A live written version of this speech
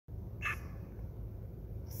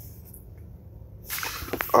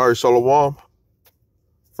All right, Shalom.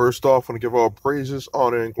 First off, I want to give all praises,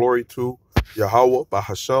 honor, and glory to Yahweh by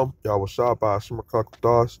Hashem, Yahweh Shah by Hashem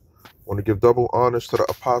Kakdash. I want to give double honors to the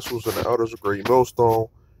apostles and the elders of Great Millstone,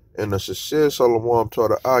 and a sincere Shalom to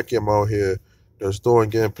the Akim out here that's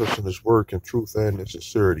doing and pushing this work in truth and in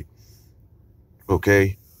sincerity.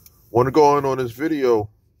 Okay, want to go on this video,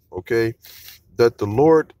 okay, that the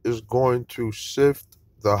Lord is going to sift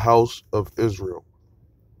the house of Israel.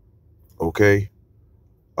 Okay,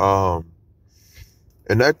 and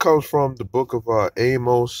that comes from the book of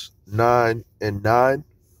Amos 9:9.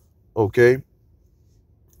 Okay.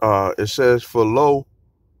 It says, "For lo,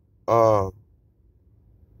 uh,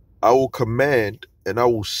 I will command and I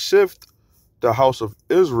will sift the house of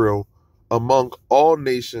Israel among all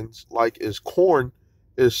nations, like as corn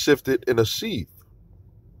is sifted in a sieve."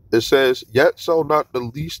 It says, "Yet shall not the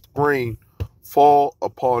least grain fall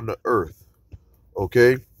upon the earth."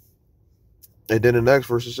 Okay. And then the next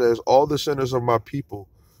verse it says, "All the sinners of my people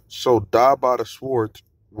shall die by the sword,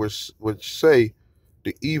 which say,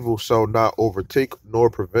 the evil shall not overtake nor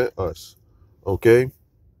prevent us." Okay.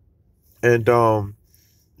 And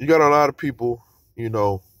you got a lot of people, who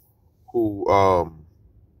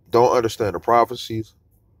don't understand the prophecies.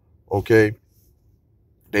 Okay.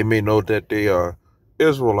 They may know that they are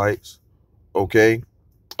Israelites. Okay.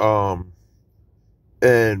 Um,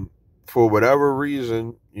 and for whatever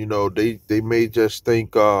reason, they may just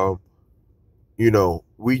think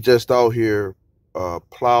we just out here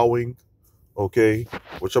plowing. Okay,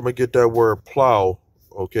 which I'm gonna get that word plow.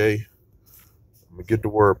 Okay, I'm gonna get the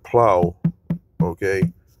word plow.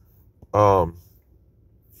 Okay, um,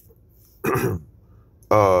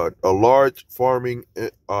 a large farming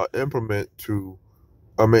implement to.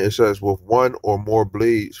 I mean, it says with one or more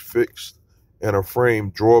blades fixed in a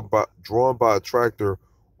frame drawn by a tractor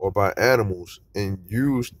or by animals and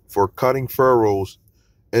used for cutting furrows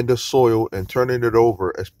in the soil and turning it over,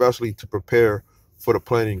 especially to prepare for the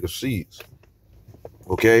planting of seeds.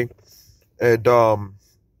 Okay, and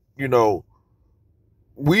you know,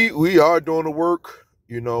 we are doing the work,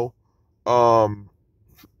 um,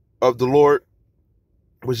 of the Lord,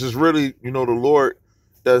 which is really, the Lord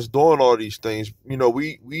that's doing all these things.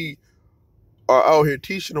 We are out here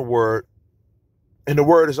teaching the word, and the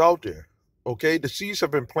word is out there. Okay, the seeds have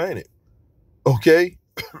been planted. Okay,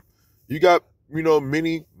 you got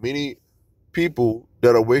many people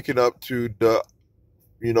that are waking up to the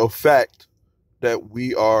fact that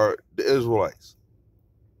we are the Israelites.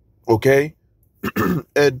 Okay,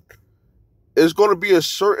 and it's going to be a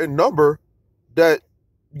certain number that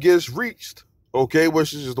gets reached, okay,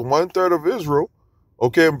 which is the 1/3 of Israel,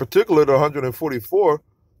 okay, in particular the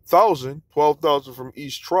 144,000, 12,000 from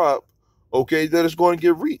each tribe, okay, that is going to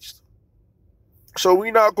get reached. So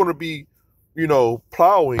we're not going to be,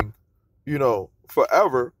 plowing,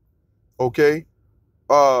 forever, okay,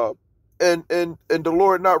 uh, and the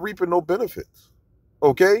Lord not reaping no benefits,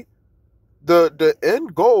 okay. The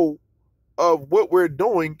end goal of what we're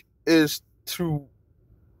doing is to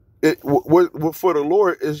what for the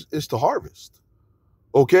Lord is to harvest,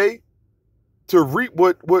 okay, to reap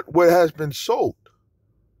what has been sowed,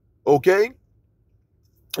 okay.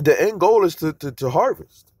 The end goal is to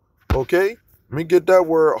harvest, okay. Let me get that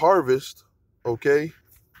word harvest, okay.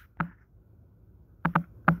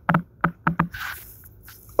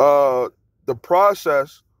 Uh, the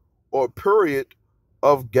process or period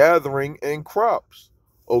of gathering and crops,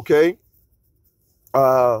 okay.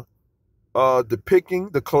 Uh, the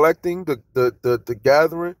picking, the collecting, the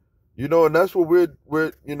gathering, and that's what we're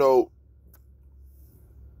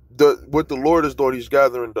what the Lord is doing. He's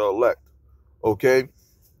gathering the elect. Okay.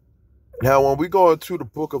 Now, when we go into the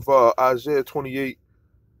book of Isaiah 28,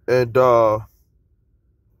 and I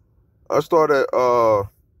start at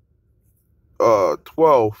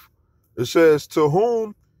 12, it says, "To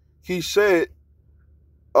whom he said,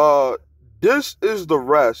 uh, this is the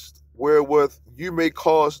rest wherewith you may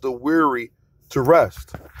cause the weary to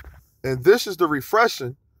rest, and this is the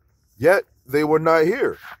refreshing, yet they were not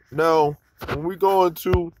here." Now, when we go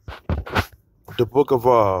into the book of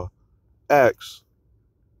Acts,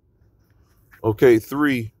 okay,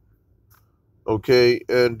 3, okay,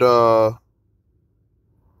 and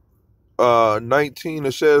 19,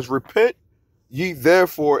 it says, "Repent ye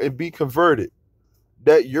therefore and be converted,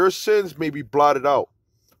 that your sins may be blotted out."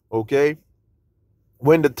 Okay,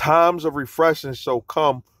 when the times of refreshing shall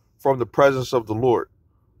come from the presence of the Lord.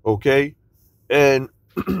 Okay, and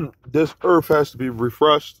this earth has to be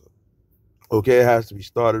refreshed. Okay, it has to be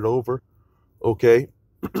started over. Okay,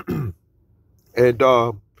 and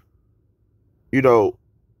you know,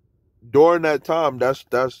 during that time, that's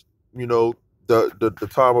the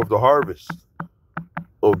time of the harvest.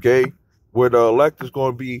 okay, where the elect is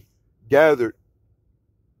going to be gathered,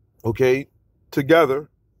 okay, together,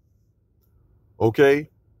 okay,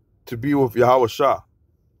 to be with Yahweh Shah,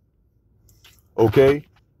 okay.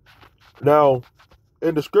 Now,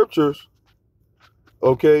 in the scriptures,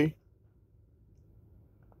 okay,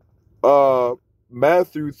 uh,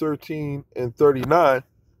 Matthew 13 and 39,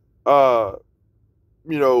 uh,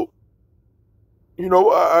 you know,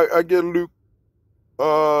 I get Luke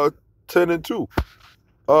 10 and 2.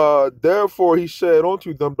 Therefore he said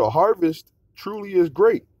unto them, the harvest truly is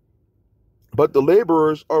great, but the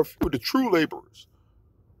laborers are few, the true laborers.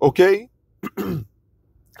 Okay? There's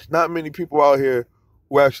not many people out here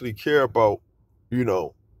who actually care about, you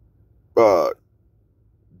know, uh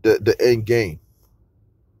the end game.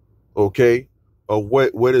 Okay?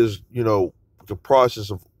 What is, the process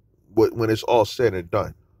of what when it's all said and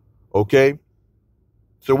done. Okay?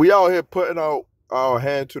 So we out here putting out our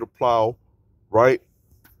hand to the plow, right?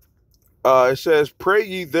 It says, pray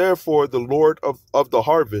ye therefore the Lord of the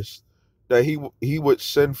harvest that he would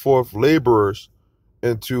send forth laborers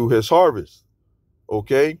into his harvest.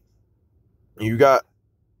 Okay? You got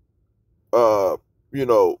uh you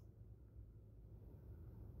know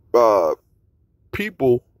uh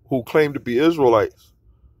people who claim to be Israelites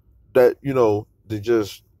that, they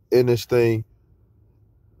just in this thing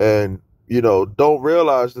and don't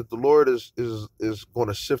realize that the Lord is going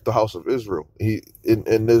to shift the house of Israel. He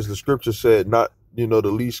and as the scripture said, not the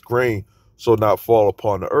least grain so not fall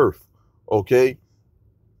upon the earth. Okay.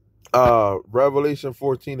 Revelation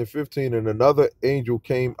 14 and 15, and another angel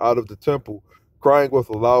came out of the temple, crying with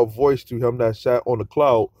a loud voice to him that sat on the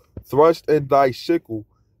cloud, thrust in thy sickle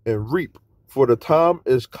and reap, for the time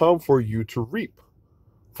is come for you to reap,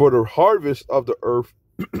 for the harvest of the earth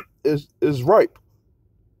is ripe.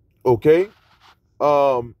 Okay.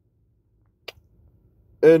 Um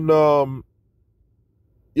and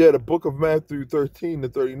Yeah, the book of Matthew 13 to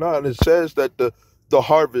 39, it says that the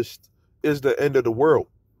harvest is the end of the world.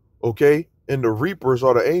 Okay? And the reapers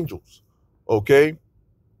are the angels. Okay?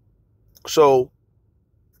 So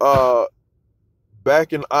uh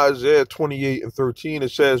back in Isaiah 28 and 13,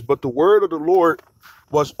 it says, but the word of the Lord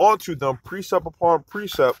was unto them precept upon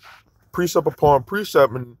precept, precept upon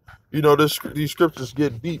precept. And these scriptures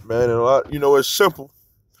get deep, man. And a lot, it's simple.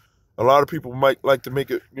 A lot of people might like to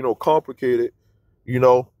make it, complicated, you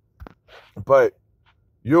know, but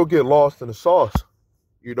you'll get lost in the sauce,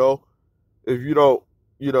 you know, if you don't,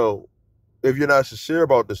 you know, if you're not sincere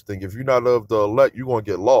about this thing, if you're not of the elect, you're going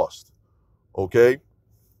to get lost. Okay.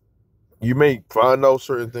 You may find out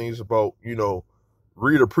certain things about,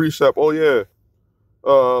 read a precept. Oh, yeah.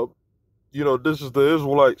 Uh, this is the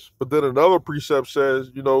Israelites. But then another precept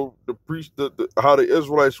says, how the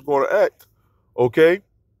Israelites are going to act. Okay.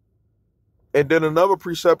 And then another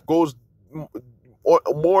precept goes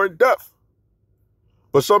more in depth.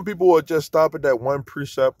 But some people will just stop at that one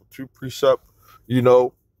precept, two precept,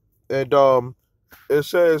 and it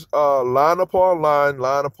says line upon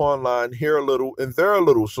line, here a little and there a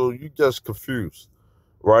little. So you just confused,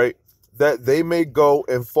 right? That they may go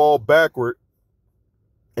and fall backward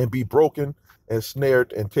and be broken and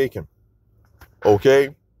snared and taken.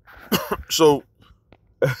 Okay? So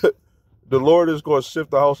the Lord is going to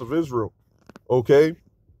sift the house of Israel. Okay?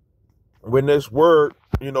 When this word,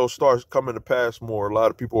 starts coming to pass more, a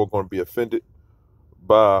lot of people are going to be offended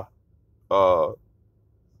by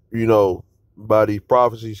by these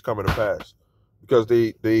prophecies coming to pass because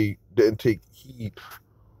they didn't take heed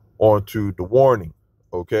onto the warning,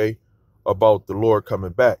 okay, about the Lord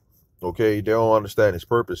coming back. Okay, they don't understand his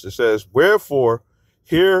purpose. It says, wherefore,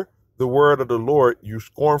 hear the word of the Lord, you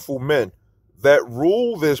scornful men that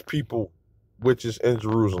rule this people which is in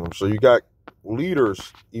Jerusalem. So you got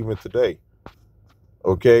leaders even today,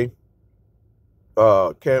 okay,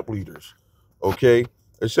 camp leaders, okay.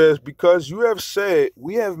 It says, because you have said,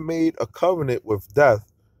 we have made a covenant with death,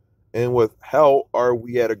 and with hell are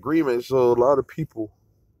we at agreement. So a lot of people,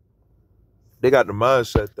 they got the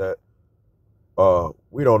mindset that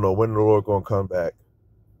we don't know when the Lord gonna come back.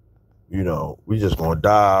 We just gonna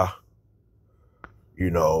die,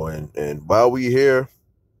 and while we here,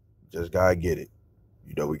 just gotta get it.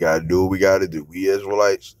 We gotta do what we gotta do. We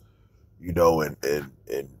Israelites,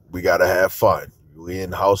 and we gotta have fun. We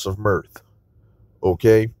in the house of mirth.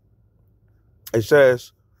 Okay. It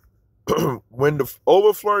says, when the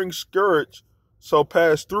overflowing scourge shall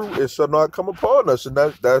pass through, it shall not come upon us. And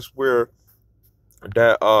that's where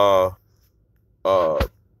that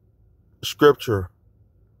scripture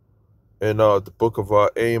in the book of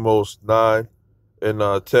Amos 9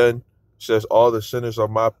 and 10 says, all the sinners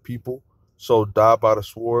of my people so die by the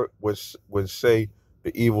sword, which say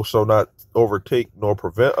The evil shall not overtake nor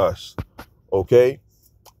prevent us. Okay.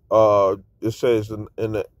 It says in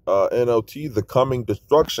the NLT, the coming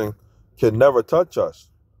destruction can never touch us.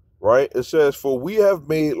 Right? It says, for we have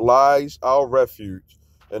made lies our refuge,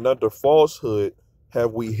 and under falsehood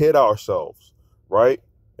have we hid ourselves. Right?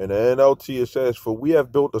 In the NLT, it says, for we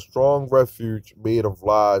have built a strong refuge made of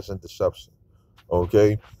lies and deception.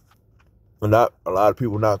 Okay? And not a lot of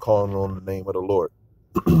people not calling on the name of the Lord.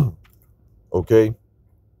 Okay?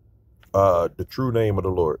 The true name of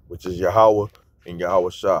the Lord, which is Yahweh and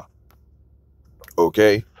Yahweh Shah.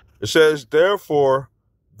 Okay? It says, therefore,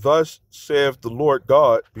 thus saith the Lord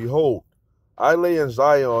God, behold, I lay in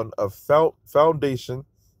Zion a foundation,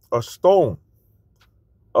 a stone,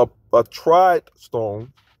 a tried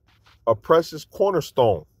stone, a precious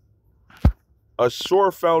cornerstone, a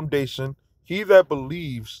sure foundation. He that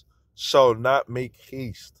believes shall not make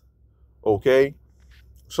haste. Okay?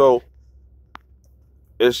 So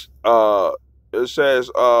it says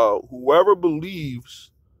whoever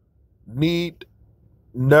believes need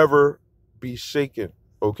never be shaken.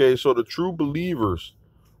 Okay, so the true believers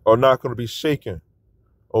are not going to be shaken.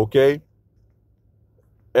 Okay,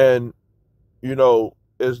 and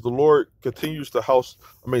as the Lord continues to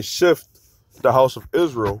shift the house of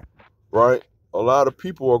Israel, right? A lot of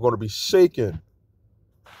people are going to be shaken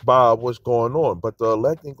by what's going on, but the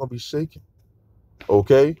elect ain't going to be shaken.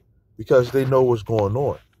 Okay, because they know what's going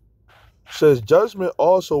on. It says, judgment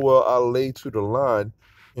also will I lay to the line,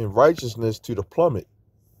 and righteousness to the plummet.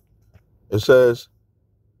 It says,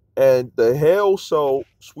 and the hail shall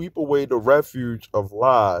sweep away the refuge of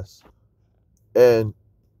lies, and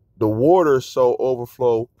the waters shall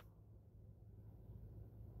overflow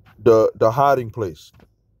the hiding place.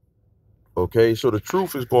 Okay, so the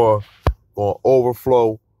truth is going to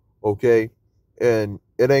overflow. Okay, and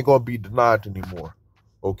it ain't going to be denied anymore.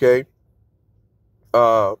 Okay,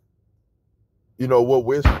 what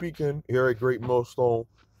we're speaking here at Great Millstone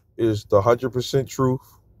is the 100% truth.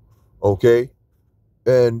 Okay,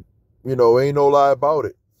 and ain't no lie about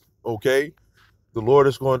it. Okay, the Lord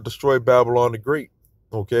is going to destroy Babylon the Great.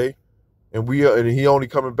 Okay, and he only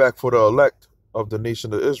coming back for the elect of the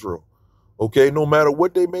nation of Israel. Okay, no matter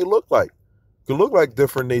what they may look like, could look like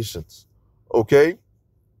different nations. Okay,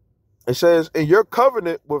 it says, and your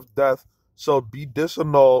covenant with death shall be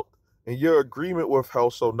disannulled, and your agreement with hell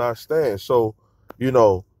shall not stand. So,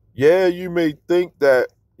 yeah, you may think that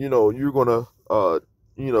you're gonna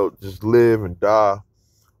just live and die,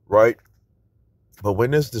 right? But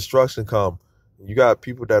when this destruction comes, you got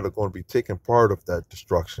people that are going to be taking part of that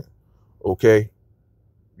destruction. Okay,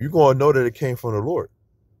 you're going to know that it came from the Lord.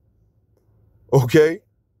 Okay,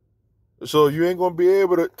 so you ain't going to be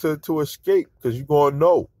able to escape, because you're going to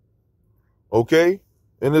know. Okay,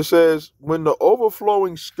 and it says, when the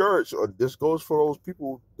overflowing scourge, this goes for those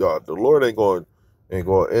people, the Lord it ain't going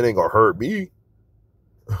to hurt me.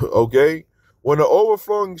 Okay, when the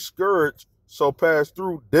overflowing scourge shall pass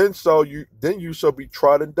through, then you shall be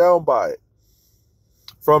trodden down by it.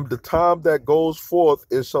 From the time that goes forth,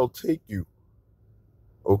 it shall take you.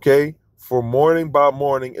 Okay, for morning by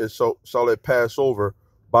morning shall it pass over,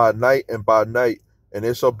 by night and by night, and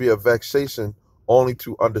it shall be a vexation only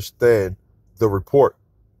to understand the report.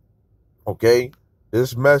 Okay,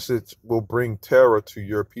 this message will bring terror to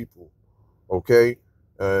your people. Okay,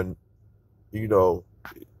 and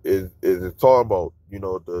it's talking about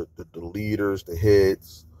the leaders, the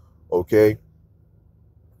heads. Okay,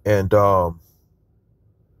 and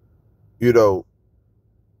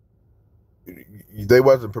they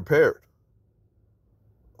wasn't prepared.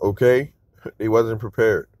 Okay, they wasn't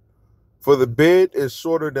prepared. For the bed is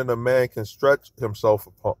shorter than a man can stretch himself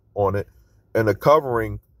on it, and the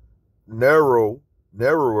covering narrower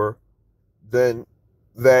than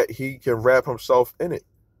that he can wrap himself in it.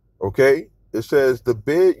 Okay, it says the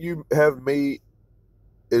bed you have made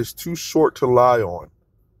is too short to lie on.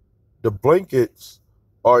 The blankets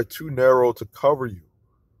are too narrow to cover you.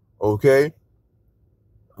 Okay,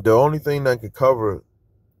 the only thing that can cover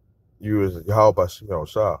you is Yahweh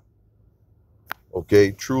Shah.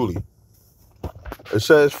 Okay, truly. It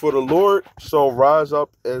says, for the Lord shall rise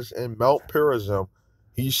up as in Mount Perazim,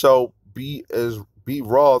 he shall be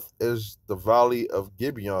wroth as the valley of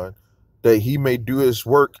Gibeon, that he may do his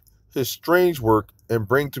work, his strange work, and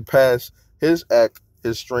bring to pass his act,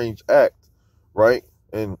 his strange act. Right?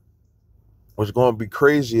 And what's going to be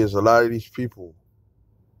crazy is a lot of these people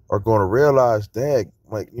are going to realize, dang,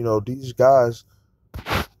 these guys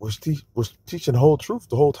was teaching the whole truth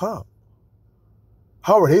the whole time.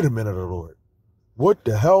 How are they the men of the Lord? What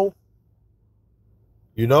the hell?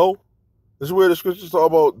 This is where the scriptures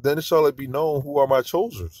talk about, then it shall it be known who are my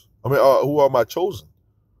chosen. Who are my chosen.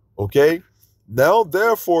 Okay? Now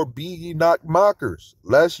therefore be ye not mockers,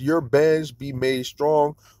 lest your bands be made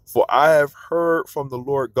strong, for I have heard from the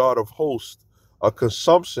Lord God of hosts a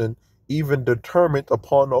consumption even determined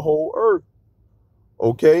upon the whole earth.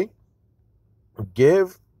 Okay?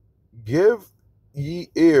 Give give ye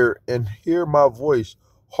ear and hear my voice,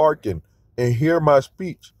 hearken and hear my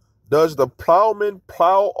speech. Does the plowman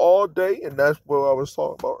plow all day? And that's what I was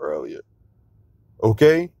talking about earlier.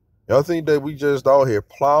 Okay? Y'all think that we just out here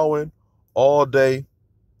plowing all day?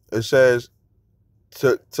 It says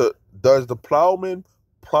to does the plowman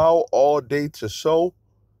plow all day to sow?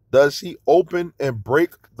 Does he open and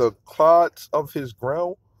break the clods of his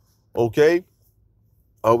ground? Okay?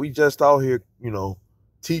 Are we just out here,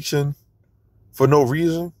 teaching for no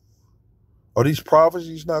reason? Are these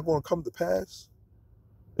prophecies not going to come to pass?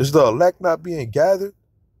 Is the elect not being gathered?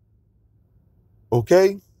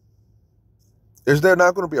 Okay? Is there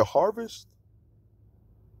not going to be a harvest?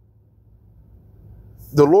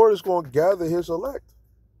 The Lord is going to gather his elect.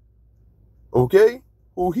 Okay?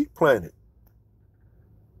 Who he planted.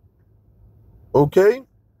 Okay?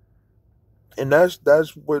 And that's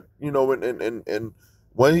what, and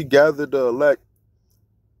when he gathered the elect,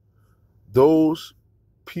 those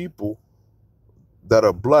people that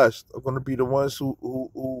are blessed are going to be the ones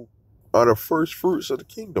who are the first fruits of the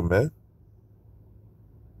kingdom, man.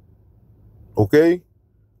 Okay?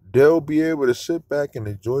 They'll be able to sit back and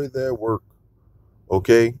enjoy their work,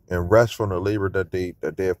 okay, and rest from the labor that they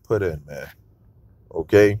have put in, man.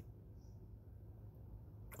 Okay,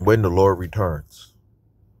 when the Lord returns.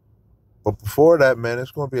 But before that, man,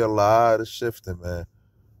 it's going to be a lot of shifting, man.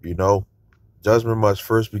 You know, judgment must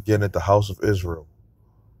first begin at the house of Israel.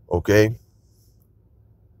 Okay,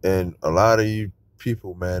 and a lot of you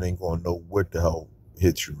people, man, ain't going to know what the hell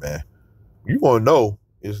hits you, man. You going to know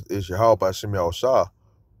is your help by Shemi Shah,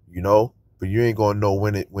 but you ain't going to know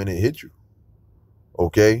when it hit you.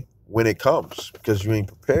 Okay, when it comes, because you ain't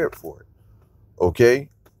prepared for it. Okay,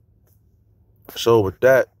 so with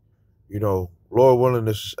that, Lord willing,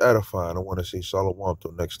 this is edifying. I want to say shalom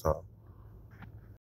till next time.